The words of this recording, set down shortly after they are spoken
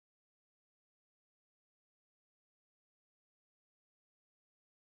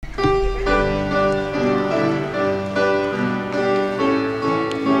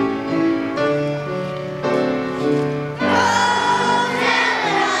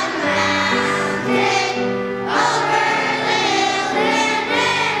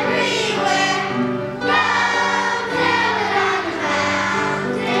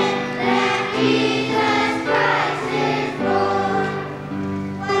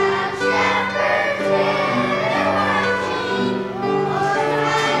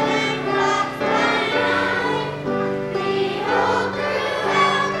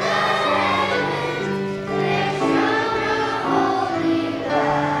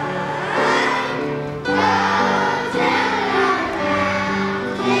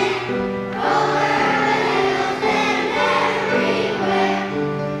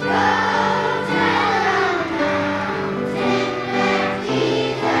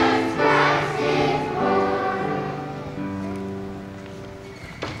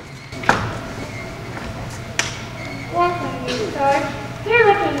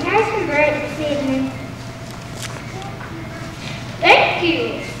Thank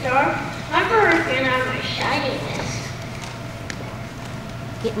you, Star. I'm working on my shininess.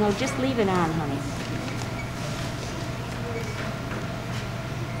 No, just leave it on, honey.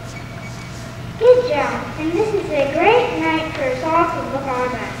 Good job. And this is a great night for us all to look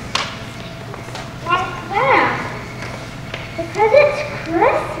on us. What's that? Because it's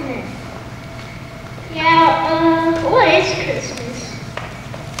Christmas. Yeah, what is Christmas?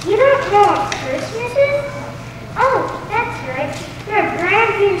 You don't know what Christmas is? Oh, that's right. You're a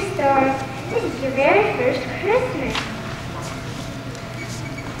brand new star. This is your very first Christmas.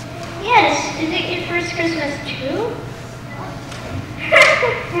 Yes, is it your first Christmas too?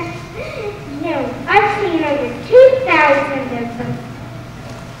 No, I've seen over 2,000 of them.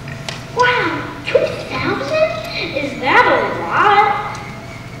 Wow, 2,000? Is that a lot?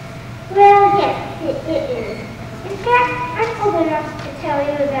 Well, yes, it is. In fact, I'm old enough to tell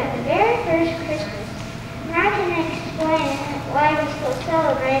you about the very first Christmas. And I can explain why we still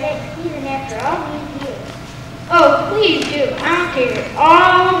celebrate it even after all these years. Oh, please do. I want to hear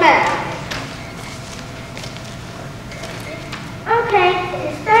all about it. Okay, to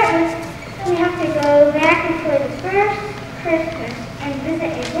start with, we have to go back before the first Christmas and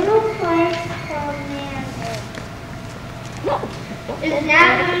visit a little place called Nazareth. Is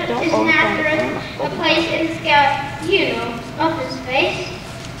Nazareth a place in the sky, you know, up in space?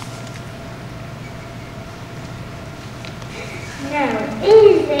 No, it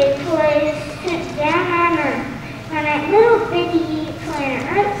is a place sent down on Earth, on that little bitty planet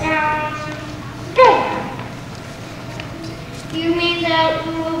right down there. You mean that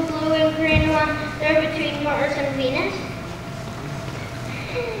little blue and green one there between Mars and Venus?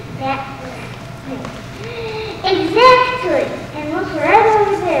 Exactly. And look right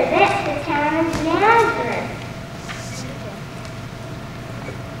over there. That's the town of Nazareth.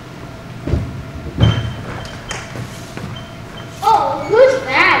 Oh, who's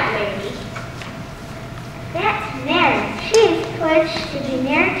that lady? That's Mary. She is pledged to be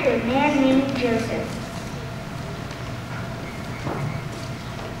married to a man named Joseph.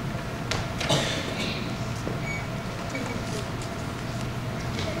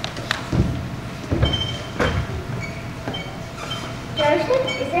 Joseph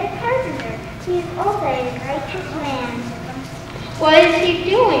is a carpenter. He is also a righteous man. What is he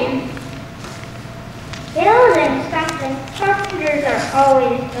doing? Building something. Carpenters are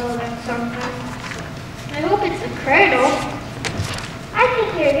always building something. I hope it's a cradle. I think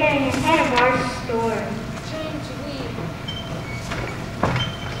you're getting ahead of our story.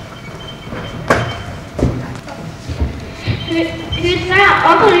 Who's that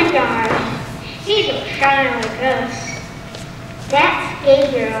ugly guy? He's a shiner like us. That's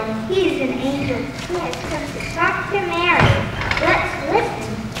Gabriel. He's an angel. He has come to talk to Mary. Let's listen.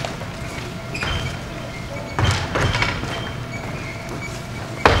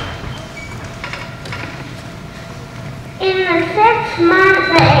 In the 6th month,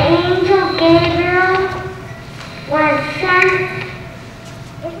 the angel Gabriel was sent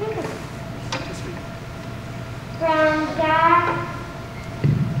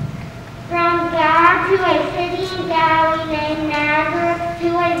from God to a city in Galilee named Nazareth, to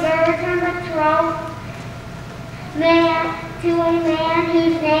a virgin betrothed to a man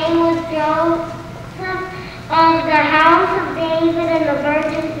whose name was Joseph, of the house of David, and the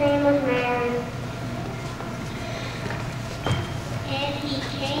virgin's name was Mary. And he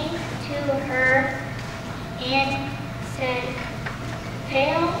came to her and said,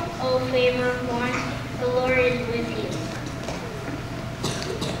 Hail, O favored one, the Lord is with you.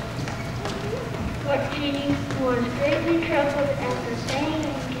 But she was greatly troubled at the saying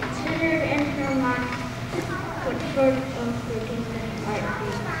and considered in her mind what sort of thing this might be.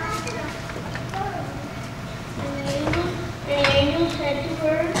 And the angel said to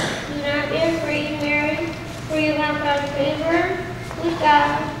her, Do not be afraid, Mary, for you have found favor with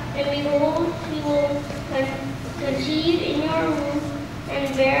God, and behold, you will conceive in your womb and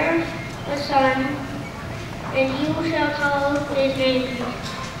bear a son, and you shall call his name Jesus.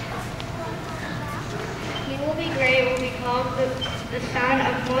 He will be great, will be called the Son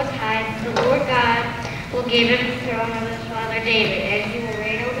of Most High. The Lord God will give him the throne of his father David, and he will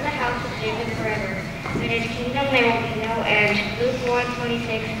reign over the house of David forever. In his kingdom there will be no end. Luke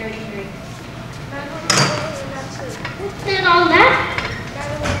 1:26-33. Who said all that?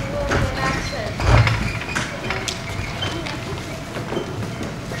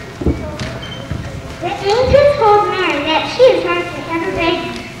 The angel told Mary that she is going to have a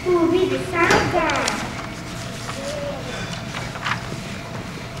baby who will be the Son of God.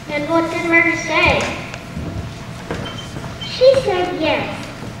 And what did Mary say? She said yes.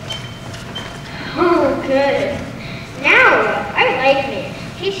 Oh, good. Now, I like me.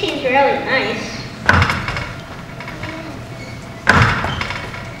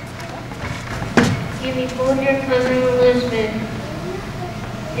 behold, your cousin Elizabeth,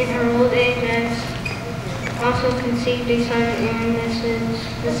 in her old age, has also conceived a son, and this is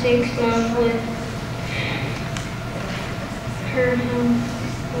the 6th month with her who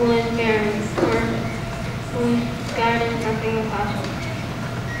was barren. For with God is nothing impossible.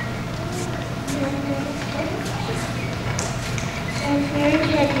 And Mary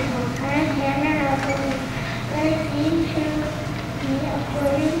said to him, I am Hannah, let it be to me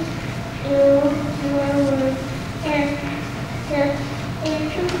according to your word. And the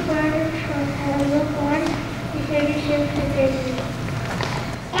angel departed from her. Look on, he said to visit.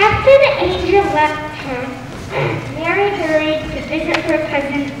 After the angel left her, Mary hurried to visit her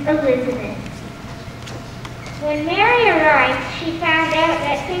cousin Elizabeth. When Mary arrived, she found out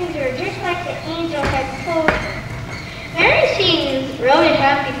that things were just like the angel had told her. Mary seemed really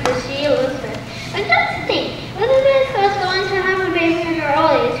happy to see Elizabeth. But just think, Elizabeth was going to have a baby in her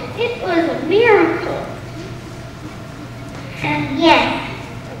old age. It was a miracle.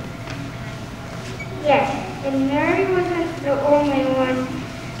 Yes, and Mary wasn't the only one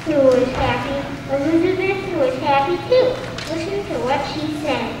who was happy. Elizabeth was happy too. Listen to what she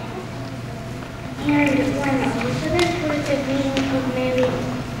said. And when Elizabeth heard the greeting of Mary,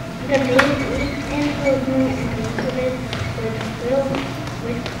 the baby leaped into her womb, and Elizabeth was filled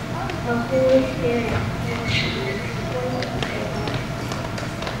with the Holy Spirit. And she was full of joy.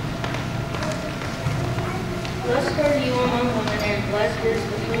 Blessed are you among women, and blessed is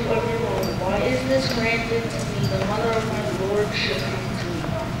the fruit of your womb. Why is this granted to me? The mother of my Lord should come to me.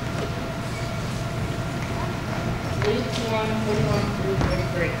 Luke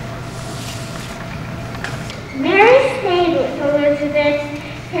 1:41-43. Mary stayed with Elizabeth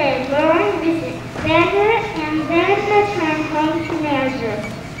for a long visit, and then returned home to Nazareth.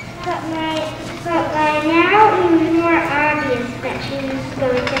 But by now it was more obvious that she was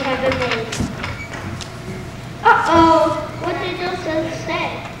going to have a baby. Uh-oh, what did Joseph say?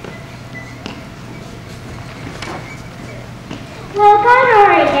 Well, God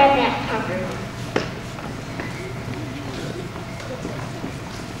already had that covered.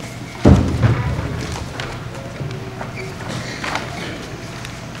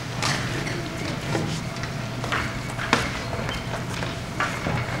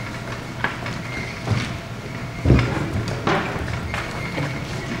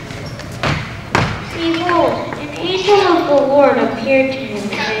 Behold, an angel of the Lord appeared to him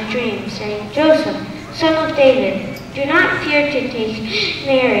in a dream, saying, Joseph, son of David, do not fear to take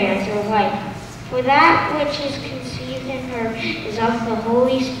Mary as your wife, for that which is conceived in her is of the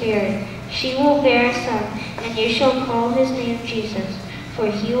Holy Spirit. She will bear a son, and you shall call his name Jesus, for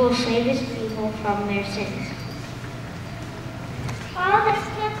he will save his people from their sins. All this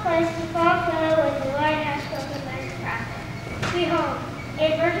took place to fulfill what the Lord had spoken by the prophet. Behold, a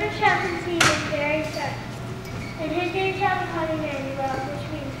virgin shall conceive and bear a son, and his name shall be called Emmanuel, which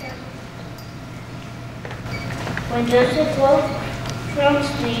means God. When Joseph woke from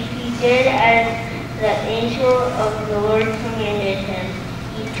sleep, he did as the angel of the Lord commanded him.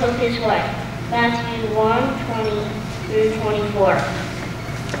 He took his wife. Matthew 1:20-24.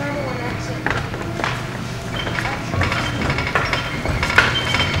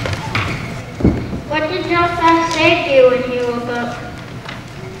 What did Joseph say to you when he woke up?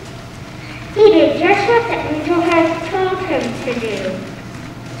 He did just what the angel had told him to do.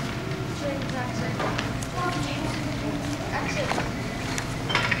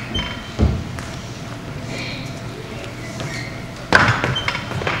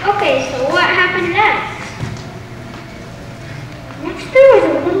 Okay, so what happened next? Next, there was a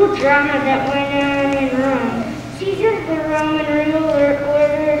little drama that went on in Rome. Caesar, the Roman ruler,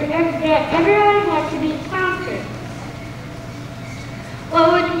 ordered that everyone had to be counted. What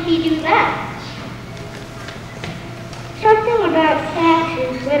would he do that? Something about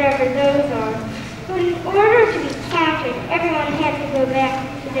taxes, whatever those are. But in order to be counted, everyone had to go back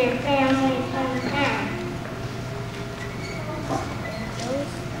to their family's hometown.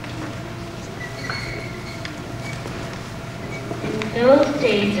 In those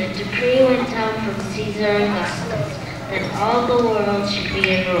days, a decree went out from Caesar Augustus that all the world should be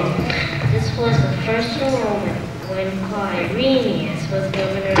enrolled. This was the first enrollment when Quirinius was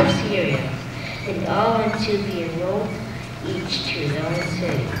governor of Syria, and all went to be enrolled, each to their own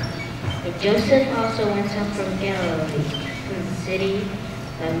city. And Joseph also went up from Galilee, from the city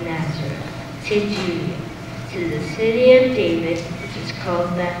of Nazareth, to Judea, to the city of David, which is called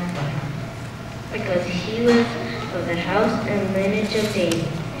Bethlehem, because he was of the house and lineage of David,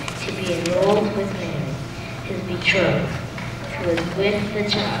 to be enrolled with Mary, his betrothed, who was with the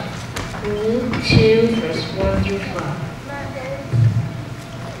child. Luke 2:1-5.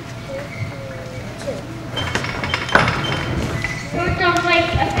 like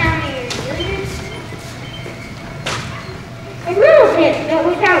a family reunion? A little bit, but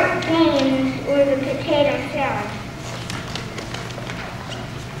without games or the potato salad.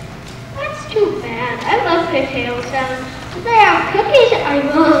 That's too bad. I love potato salad. Do they have cookies? I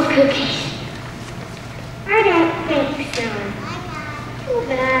love cookies. I don't think so. Too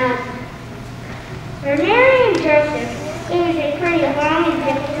bad. For Mary and Joseph, it was a pretty long and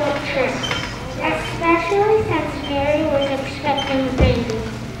difficult trip, especially since Mary was expecting a baby.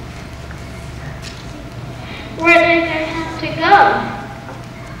 Where did they have to go?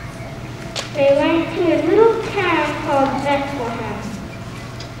 They went to a little town called Bethlehem.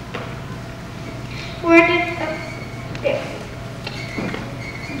 Where did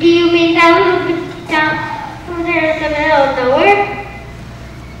do you mean that little bit down there in the middle of nowhere?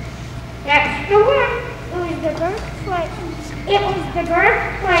 That's the one. It was the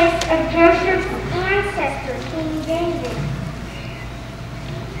birthplace of Joseph's ancestor, King David.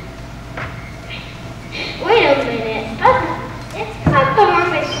 Wait a minute. It's not the one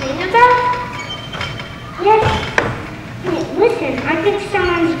they sing about? Yes. Hey, listen, I think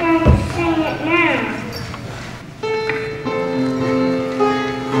someone's going to sing it now.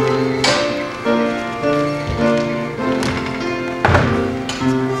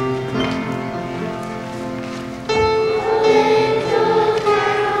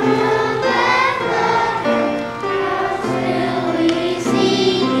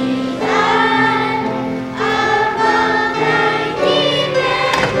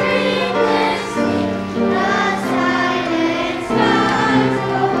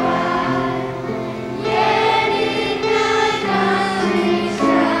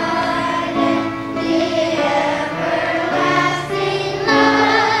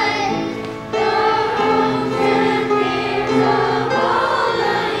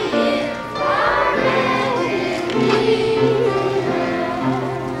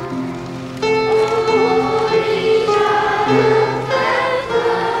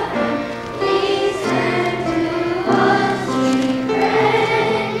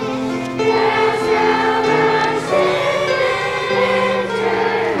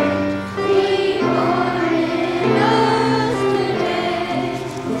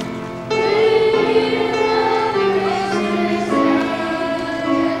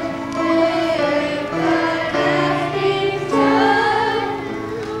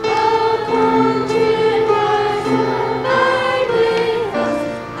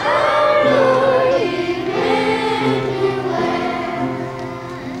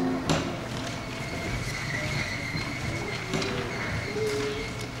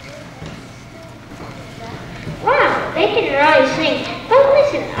 They can really sing. But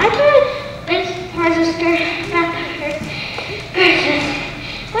listen, I thought this was a story about the Christmas.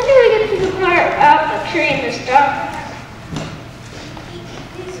 When do we get to the part about the tree and the star?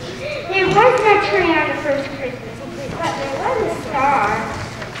 There was no tree on the first Christmas, but there was a star.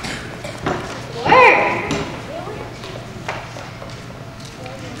 Where?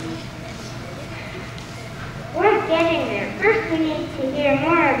 We're getting there. First, we need to hear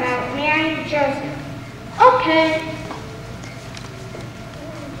more about Mary and Joseph. Okay.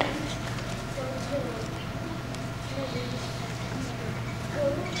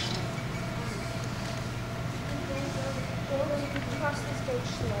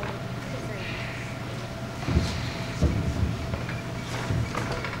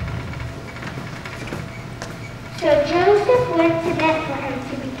 So Joseph went to Bethlehem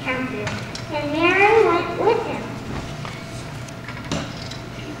to be counted, and Mary went with him.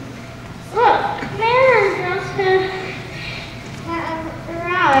 Look, Mary and Joseph have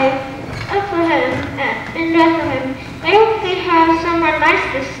arrived in Bethlehem. I hope they have somewhere nice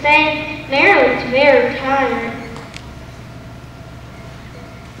to stay. Mary is very tired.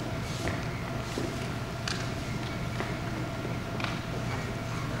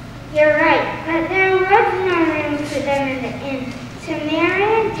 You're right, but there was no room for them in the inn, so Mary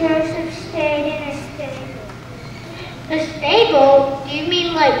and Joseph stayed in a stable. A stable? Do you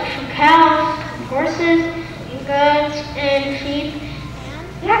mean like for cows, horses, and goats, and sheep?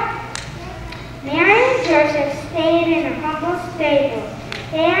 Yep. Mary and Joseph stayed in a humble stable.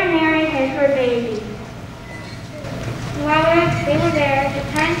 There Mary had her baby. While they were there, the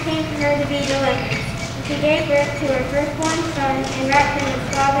time came for her to be delivered. She gave birth to her firstborn son and wrapped him in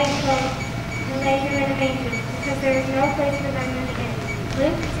swaddling clothes and laid him in a manger, because there was no place for them in the inn.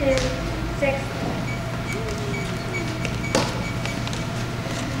 Luke 2:6.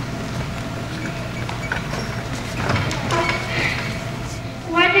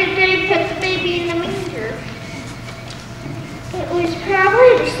 Why did they put the baby in the manger? It was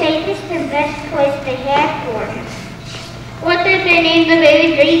probably the safest and best place they had for him. What did they name the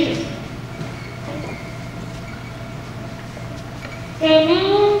baby Jesus? They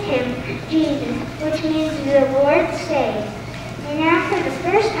named him Jesus, which means the Lord saves. And now for the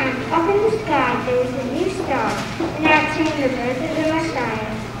first time, up in the sky, there was a new star, announcing the birth of the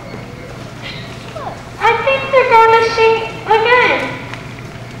Messiah. I think they're going to sing again.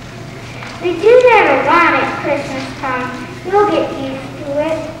 They do that a lot at Christmas time. You'll get used to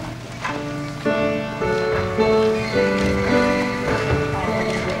it.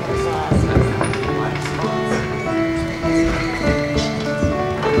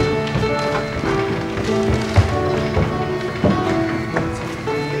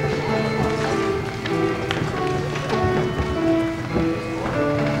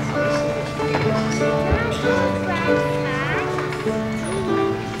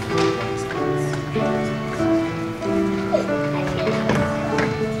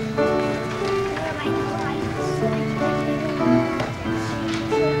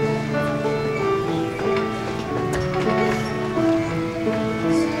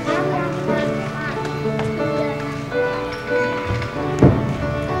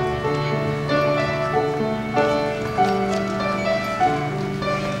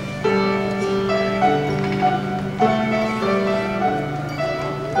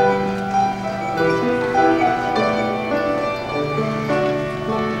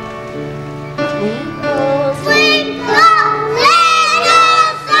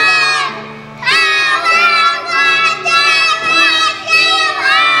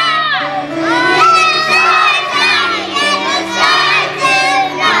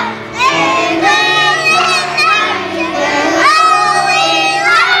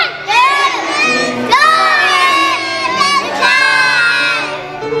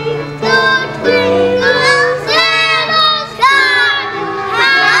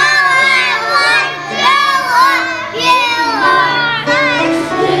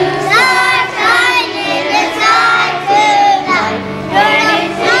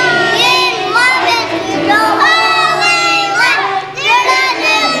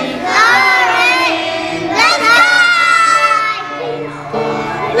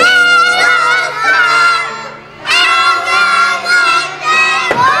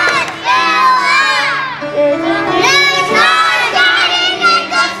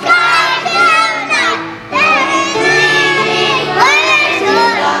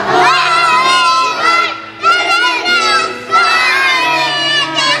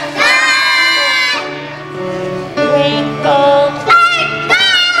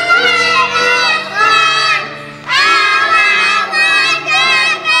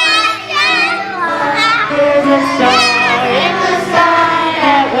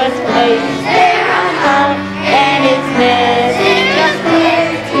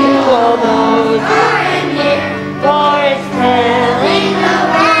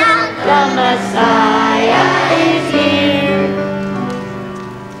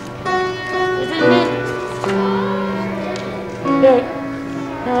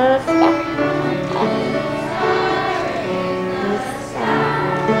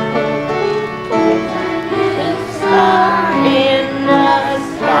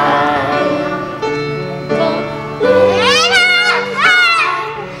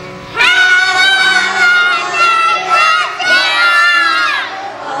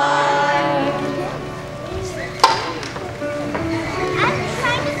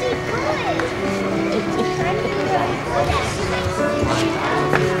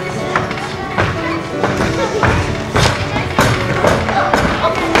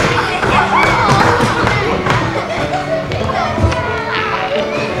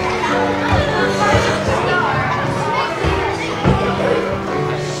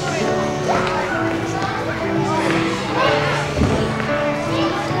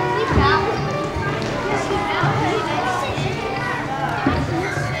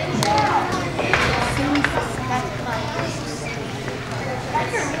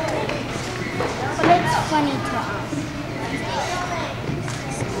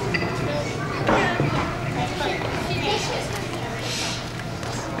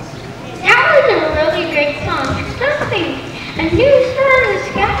 A new star in the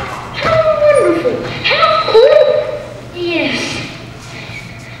sky? How wonderful! How cool! Yes.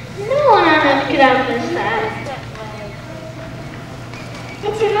 No one on earth could have missed that.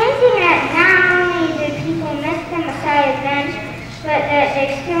 It's amazing that not only did people miss the Messiah then, but that they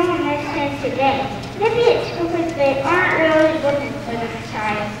still miss him today. Maybe it's because they aren't really looking for the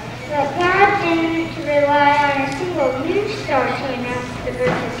Messiah. But God didn't rely on a single new star to announce the birth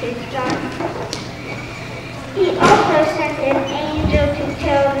of his son. He also sent an angel to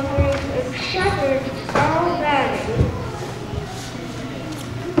tell the group of shepherds all about it.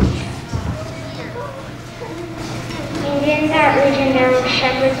 And in that region there were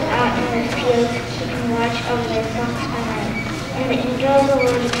shepherds out in the fields, keeping watch over their flocks by night. And the angel of the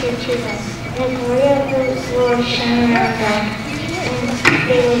Lord appeared to them. And the glory of the Lord shone around them, and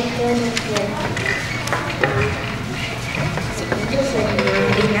they were filled with fear. Jesus said to them,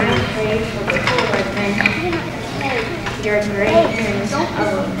 "Be not afraid, for behold, I bring your great news of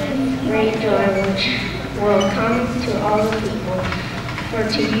great joy, which will come to all the people. For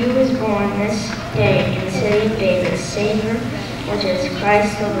to you is born this day in the city of David a Savior, which is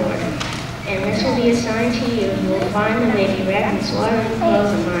Christ the Lord. And this will be a sign to you. You will find the baby wrapped in swaddling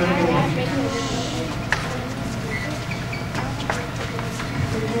clothes and lying in a manger."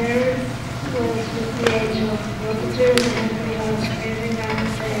 And there was with the angel, multitudes and angels praising God and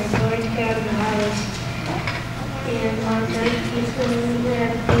saying, "Glory to God in the highest, and on earth peace among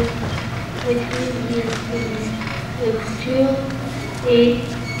men with whom he is pleased." Luke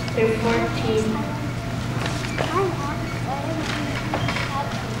 2:8-14.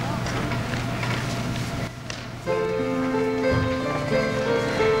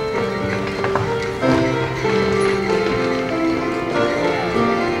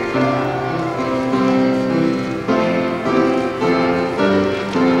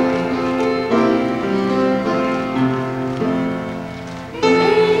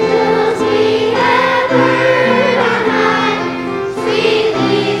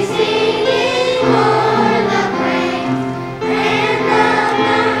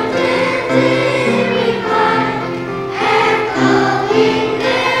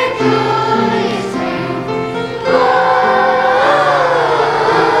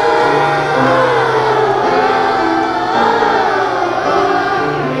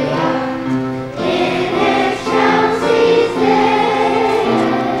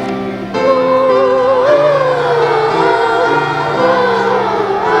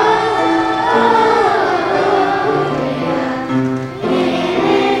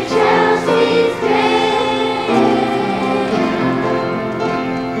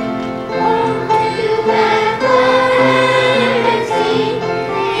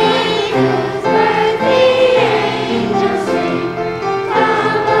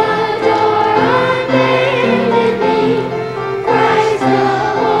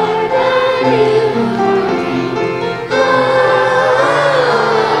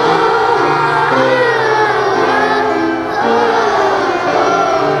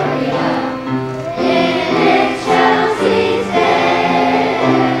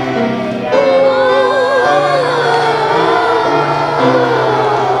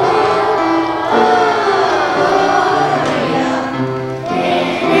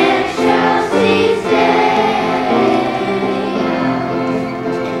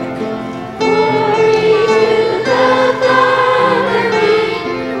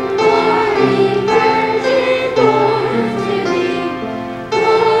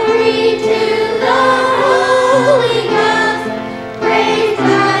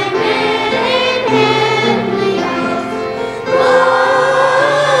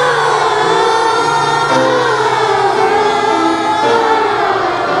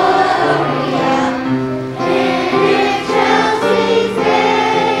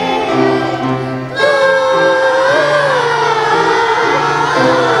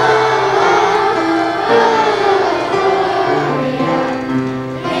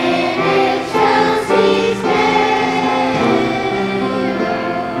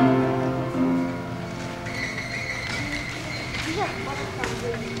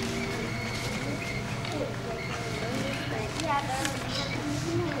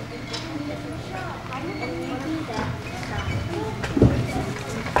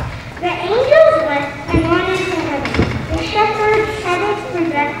 The angels went and went into heaven. The shepherds headed for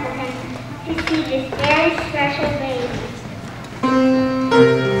Bethlehem to see this very special baby.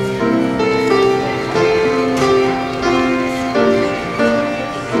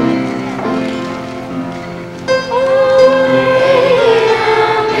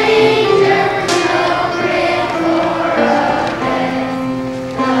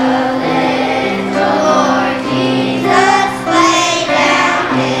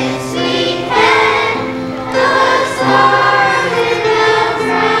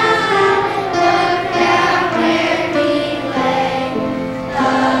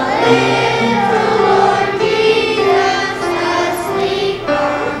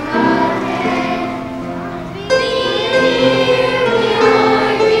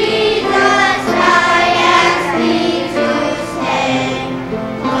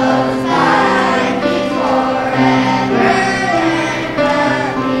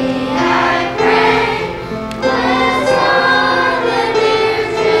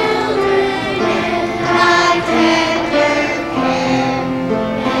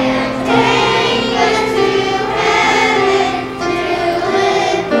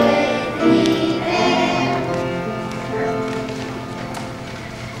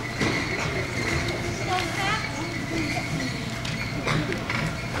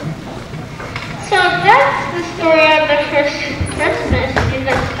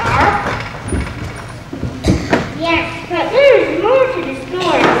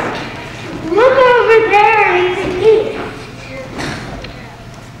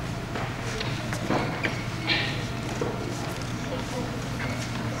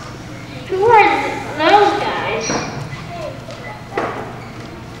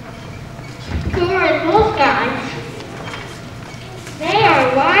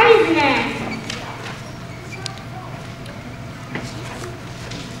 the wise men.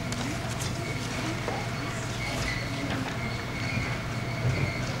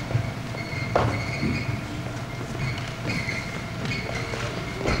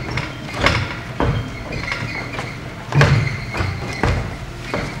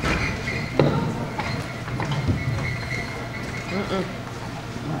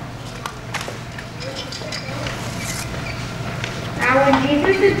 Now when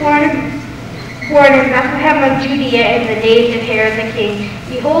Jesus was born in Bethlehem of Judea in the days of Herod the king,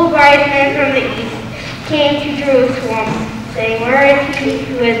 behold, wise men from the east came to Jerusalem, saying, Where is he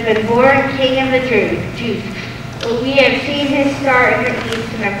who has been born King of the Jews? For we have seen his star in the east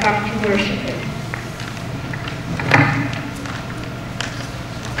and have come to worship him.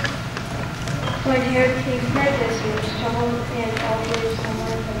 When Herod the king heard this, he was troubled, and all Jerusalem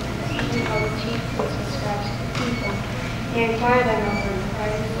with him, and even all the chief priests and scribes of the people. He inquired of them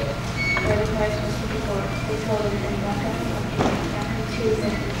where the Christ was to be born. They told him in Bethlehem of Judah, after 2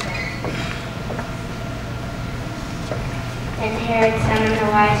 visits. Then Herod summoned the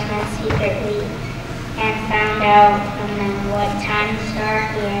wise men secretly and found out from them what time the star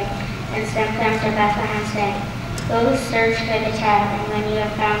appeared, and sent them to Bethlehem, saying, Go search for the child, and when you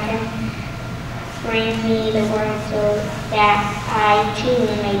have found him, bring me the word so that I too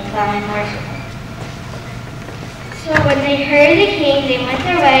may come and worship him. So when they heard the king, they went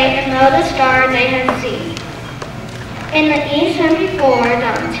their way, and lo, the star they had seen in the east went before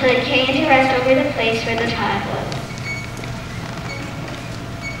them, till it came to rest over the place where the child was.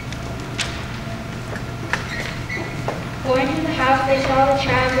 Going to the house, they saw the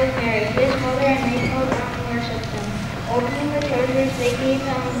child with Mary, his mother, and they fell down and worshipped him. Opening the treasures, they gave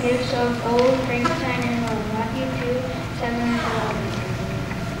them gifts of gold, frankincense, and myrrh. Matthew 2:7-11.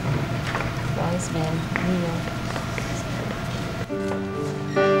 Wise man, kneel.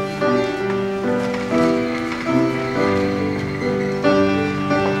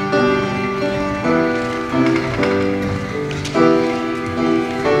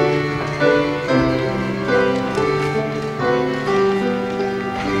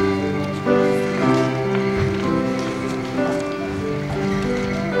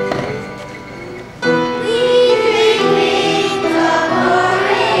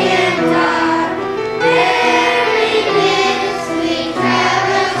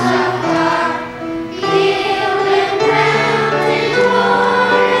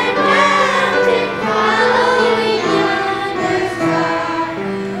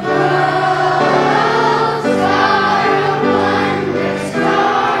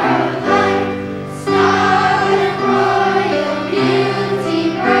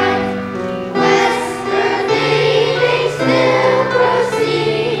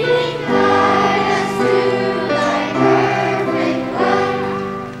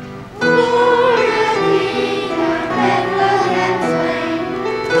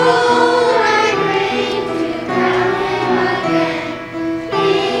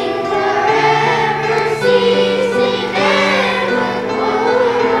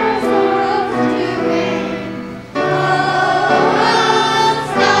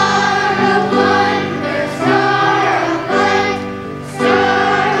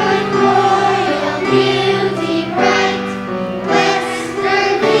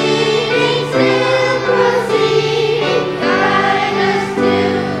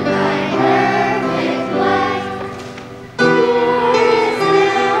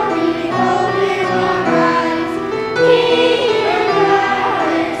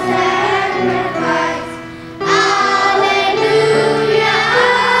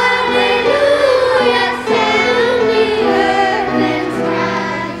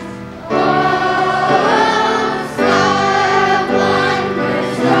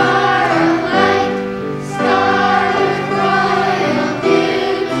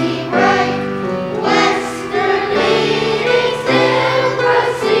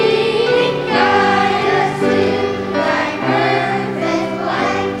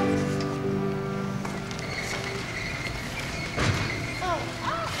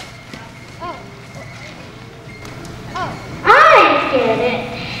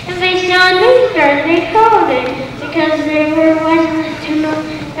 Lutheran, they called it, because they were wise to know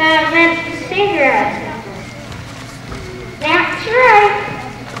that it meant to Savior us. That's right.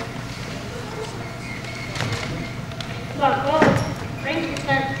 But gold,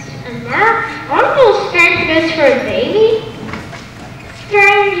 frankincense, and myrrh aren't those strange goods for a baby?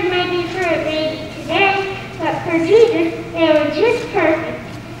 Strange maybe for a baby today, but for Jesus, they were just perfect.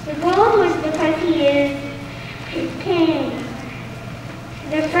 The gold was because he is king.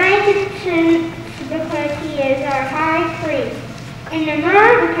 The frankincense because he is our high priest. and the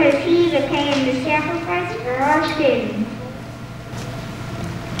myrrh because he became the sacrifice for our sins.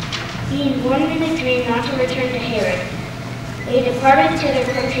 Being warned in a dream not to return to Herod, they departed to their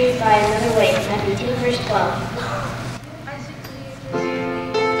country by another way. Matthew 2, verse 12.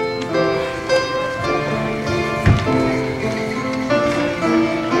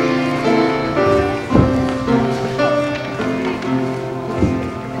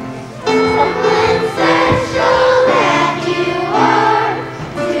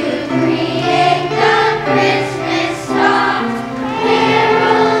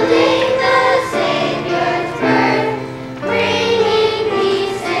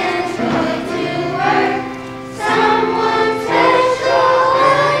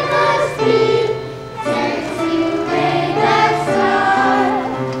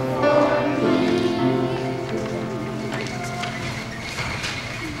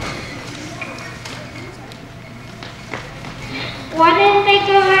 Why didn't they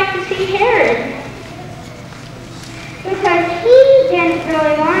go back to see Herod? Because he didn't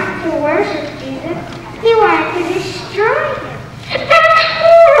really want to worship Jesus. He wanted to destroy him. That's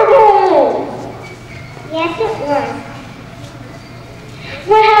horrible! Yes, it was.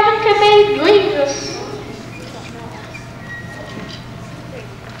 What happened to baby Jesus?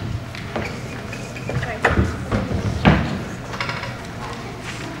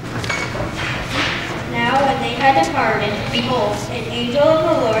 Now when they had departed, behold, an angel of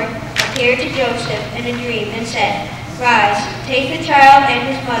the Lord appeared to Joseph in a dream and said, Rise, take the child and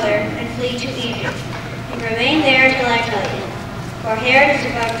his mother, and flee to Egypt, and remain there till I tell you. For Herod is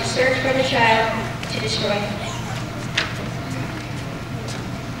about to search for the child to destroy him.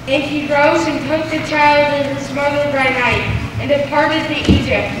 And he rose and took the child and his mother by night, and departed to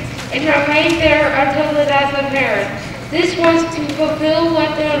Egypt, and remained there until the death of Herod. This was to fulfill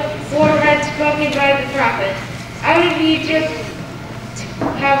what the Lord had spoken by the prophet. Out of Egypt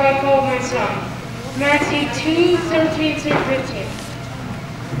have I called my son. Matthew 2:13-15.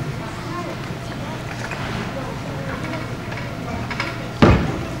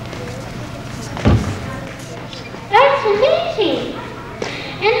 That's amazing!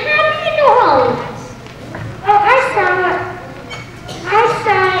 And how do you know all of this? Oh, I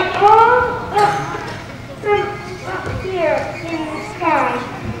saw it all up from up here in the sky.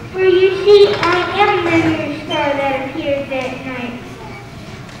 For you see, I am the new star that appeared that night.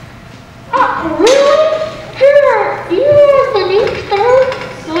 Oh, really? You are the new star?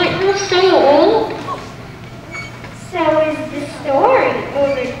 Aren't you so old? So is the story,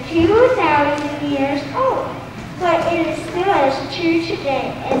 over 2,000 years old. But it is still as true today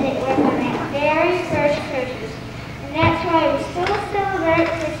as it was on that very first Christmas. And that's why we still celebrate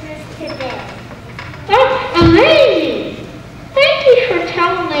Christmas today. That's amazing! Thank you for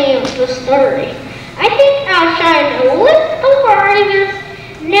telling me the story. I think I'll shine a little brighter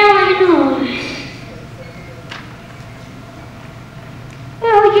now I know this.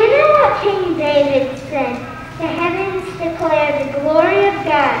 Well, you know what King David said? The heavens declare the glory of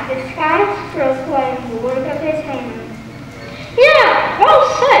God. The skies proclaim the work of his hands. Yeah, well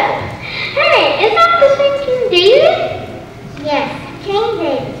said. Hey, is that the same King David? Yes, King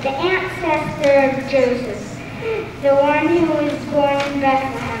David, the ancestor of Joseph, the one who was born in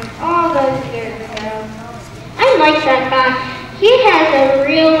Bethlehem all those years ago. I like that guy. He has a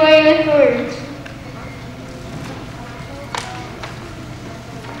real way with words.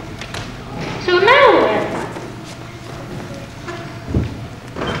 So now what?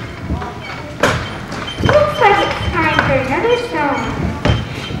 Looks like it's time for another song.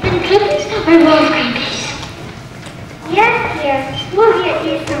 And cookies? I love cookies. Yes, we'll get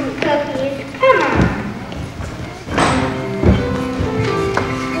you some